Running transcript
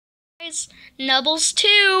guys,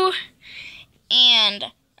 Nubbles2, and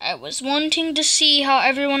I was wanting to see how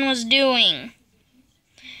everyone was doing.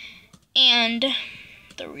 And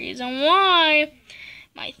the reason why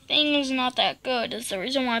my thing is not that good is the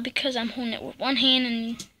reason why because I'm holding it with one hand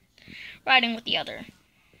and writing with the other.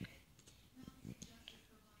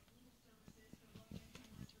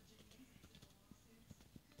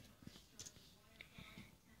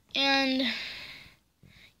 And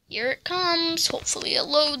here it comes. Hopefully it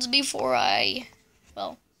loads before I,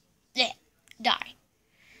 die.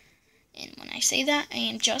 And when I say that, I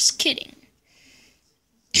am just kidding.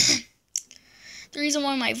 The reason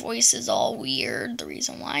why my voice is all weird, the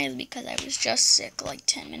reason why is because I was just sick like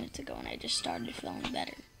 10 minutes ago and I just started feeling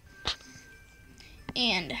better.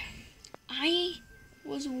 And I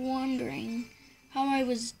was wondering how I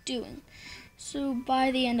was doing. So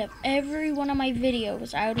by the end of every one of my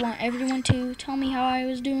videos, I would want everyone to tell me how I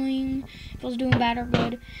was doing, if I was doing bad or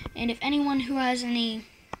good. And if anyone who has any,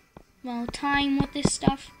 time with this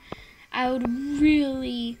stuff, I would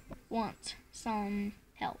really want some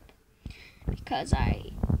help. Because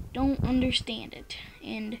I don't understand it.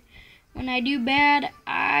 And when I do bad,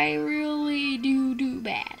 I really do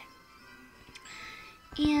bad.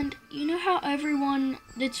 And you know how everyone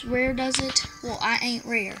that's rare does it? Well, I ain't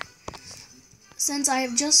rare. Since I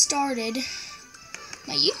have just started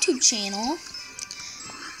my YouTube channel,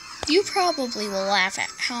 you probably will laugh at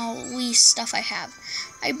how least stuff I have.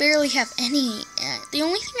 I barely have any. The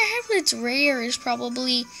only thing I have that's rare is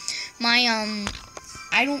probably my,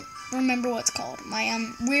 I don't remember what it's called.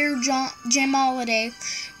 My, Rare Gem Holiday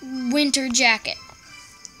winter jacket.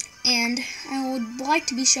 And I would like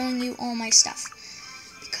to be showing you all my stuff.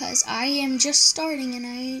 Because I am just starting and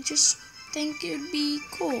I just think it would be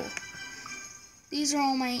cool. These are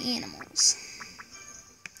all my animals.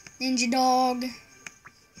 Ninja Dog.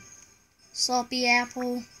 Sloppy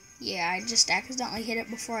Apple. Yeah, I just accidentally hit it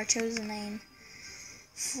before I chose the name.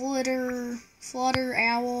 Flutter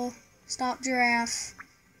Owl. Stop Giraffe.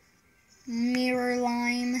 Mirror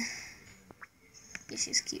Lime. Yeah,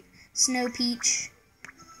 she's cute. Snow Peach.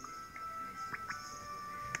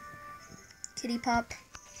 Kitty Pup.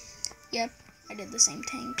 Yep, I did the same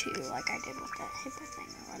thing too, like I did with that hippo thing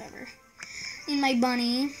or whatever. And my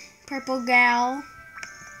bunny, Purple Gal,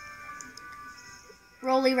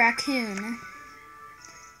 Rolly Raccoon,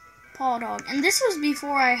 Paw Dog. And this was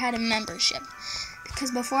before I had a membership.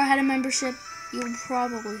 Because before I had a membership, you would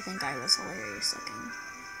probably think I was hilarious looking.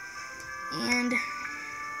 And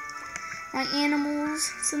my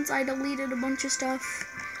animals, since I deleted a bunch of stuff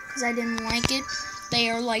because I didn't like it, they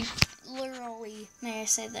are like literally, may I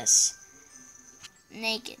say this,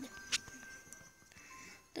 naked.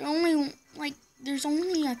 They're only there's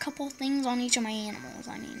only a couple things on each of my animals.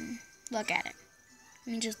 I mean, look at it. I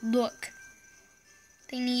mean, just look.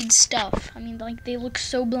 They need stuff. I mean, they look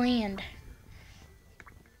so bland.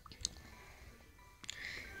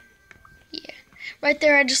 Yeah. Right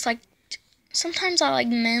there, I just sometimes I like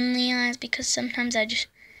manly eyes because sometimes I just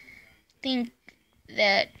think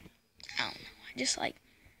that, I don't know, I just like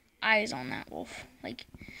eyes on that wolf.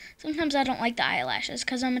 Sometimes I don't like the eyelashes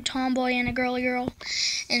because I'm a tomboy and a girly girl.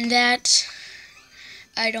 And that,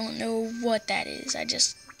 I don't know what that is. I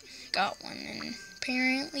just got one and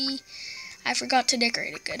apparently I forgot to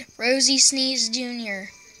decorate it good. Rosie Sneeze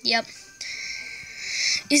Jr. Yep.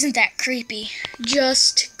 Isn't that creepy?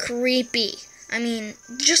 Just creepy. I mean,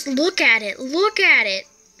 just look at it. Look at it.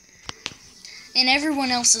 And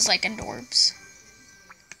everyone else is like adorbs.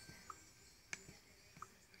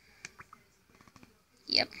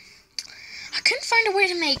 Yep. I couldn't find a way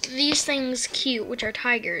to make these things cute, which are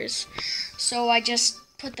tigers. So I just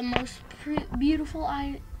put the most beautiful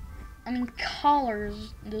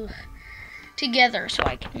collars together so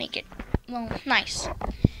I could make it, nice.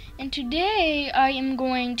 And today I am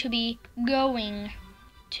going to be going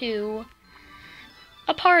to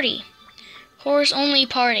a party. Horse-only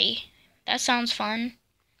party. That sounds fun.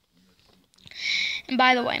 And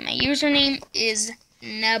by the way, my username is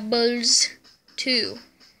Nubbles2.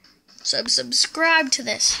 So subscribe to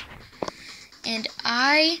this. And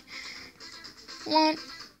I want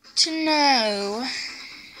to know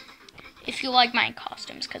if you like my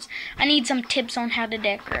costumes, because I need some tips on how to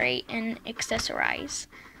decorate and accessorize.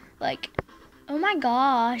 Oh my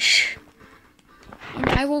gosh. And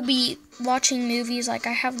I will be watching movies. I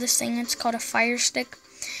have this thing, it's called a Fire Stick.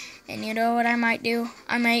 And you know what I might do?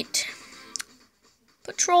 I might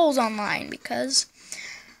put trolls online, because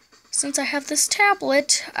since I have this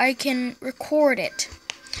tablet, I can record it.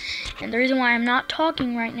 And the reason why I'm not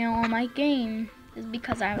talking right now on my game is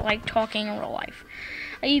because I like talking in real life.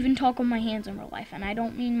 I even talk with my hands in real life, and I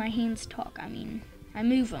don't mean my hands talk, I mean I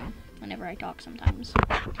move them. whenever I talk sometimes.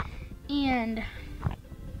 And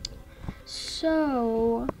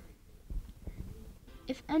so,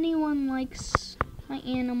 if anyone likes my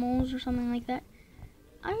animals or something like that,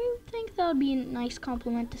 I think that would be a nice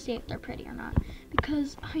compliment to say if they're pretty or not.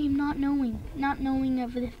 Because I am not knowing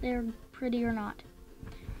of if they're pretty or not.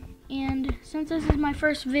 And since this is my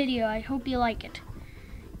first video, I hope you like it.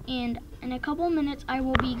 And in a couple of minutes, I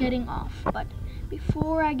will be getting off. But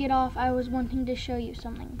before I get off, I was wanting to show you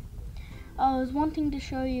something. I was wanting to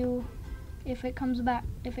show you if it comes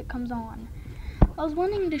on. I was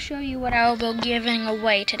wanting to show you what I will be giving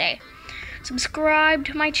away today. Subscribe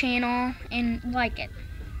to my channel and like it,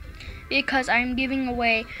 because I'm giving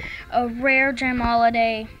away a rare gem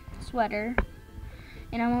holiday sweater,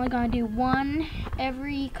 and I'm only going to do one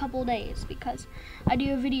every couple days because I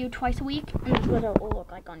do a video twice a week, and this is what it will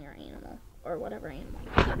look like on your animal, or whatever animal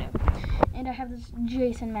you do. And I have this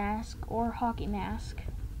Jason mask, or hockey mask,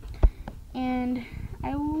 and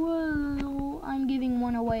I'm giving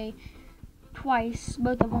one away twice,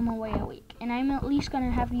 both of them away a week, and I'm at least going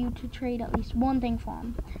to have you to trade at least one thing for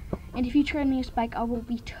them. And if you trade me a spike, I will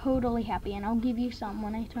be totally happy, and I'll give you some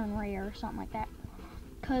when I turn rare or something like that,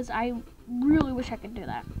 because I really wish I could do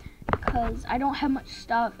that, because I don't have much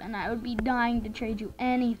stuff, and I would be dying to trade you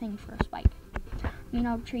anything for a spike. I mean,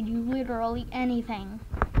 I would trade you literally anything.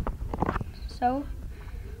 So,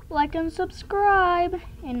 like and subscribe,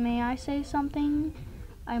 and may I say something?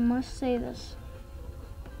 I must say this.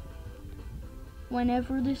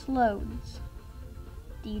 Whenever this loads,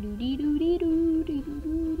 I'm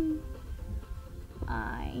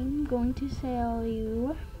going to tell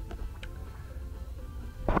you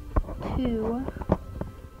to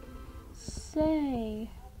say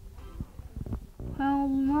how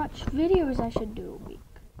much videos I should do a week,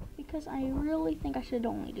 because I really think I should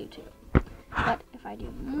only do 2. But if I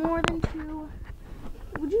do more than 2,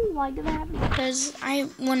 would you like that? Because I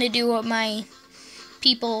want to do what my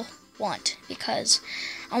people want, because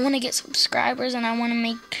I want to get subscribers, and I want to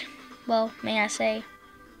make, well, may I say,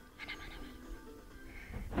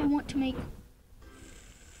 I want to make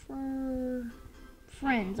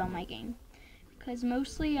friends on my game, because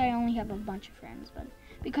mostly I only have a bunch of friends, but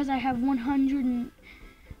because I have 100 and,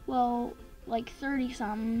 well, like 30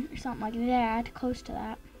 something or something like that, close to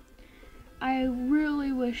that, I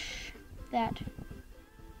really wish that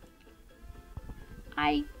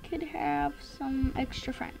I could have some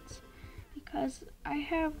extra friends, because I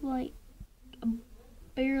have like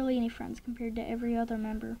barely any friends compared to every other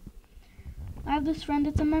member. I have this friend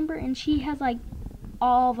that's a member, and she has like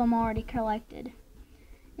all of them already collected,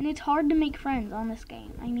 and it's hard to make friends on this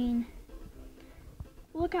game. I mean,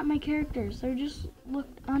 look at my characters, they just look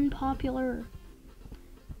unpopular,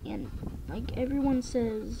 and like everyone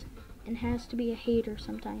says, and has to be a hater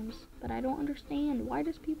sometimes, but I don't understand. Why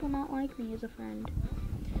does people not like me as a friend?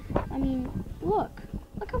 I mean, look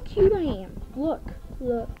how cute I am. Look.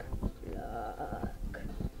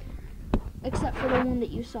 Except for the one that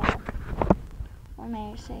you saw, or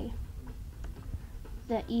may I say,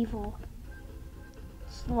 the evil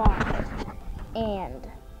sloth and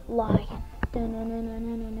lion.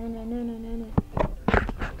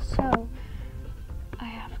 So, I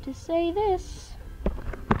have to say this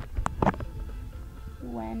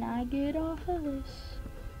when I get off of this.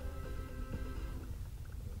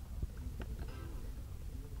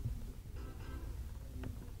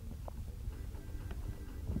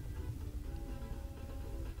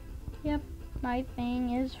 Yep, my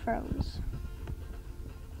thing is froze.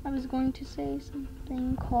 I was going to say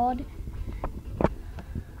something called...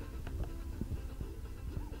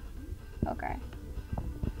 Okay.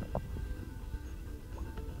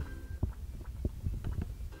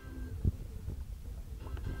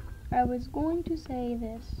 I was going to say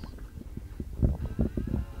this,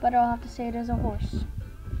 but I'll have to say it as a horse.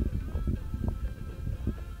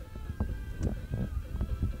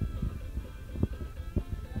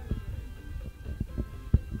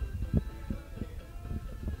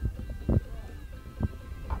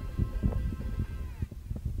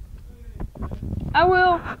 I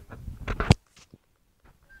will.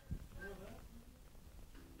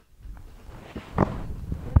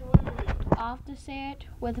 I'll have to say it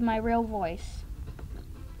with my real voice.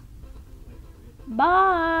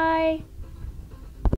 Bye.